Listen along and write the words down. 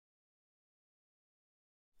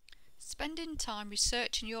Spending time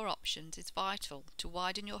researching your options is vital to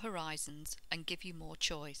widen your horizons and give you more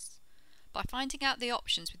choice. By finding out the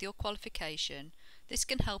options with your qualification, this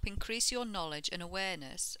can help increase your knowledge and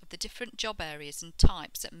awareness of the different job areas and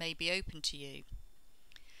types that may be open to you.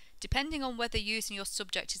 Depending on whether using your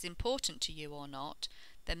subject is important to you or not,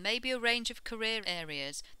 there may be a range of career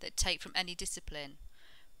areas that take from any discipline.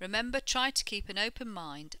 Remember, try to keep an open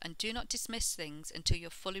mind and do not dismiss things until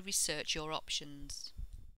you've fully researched your options.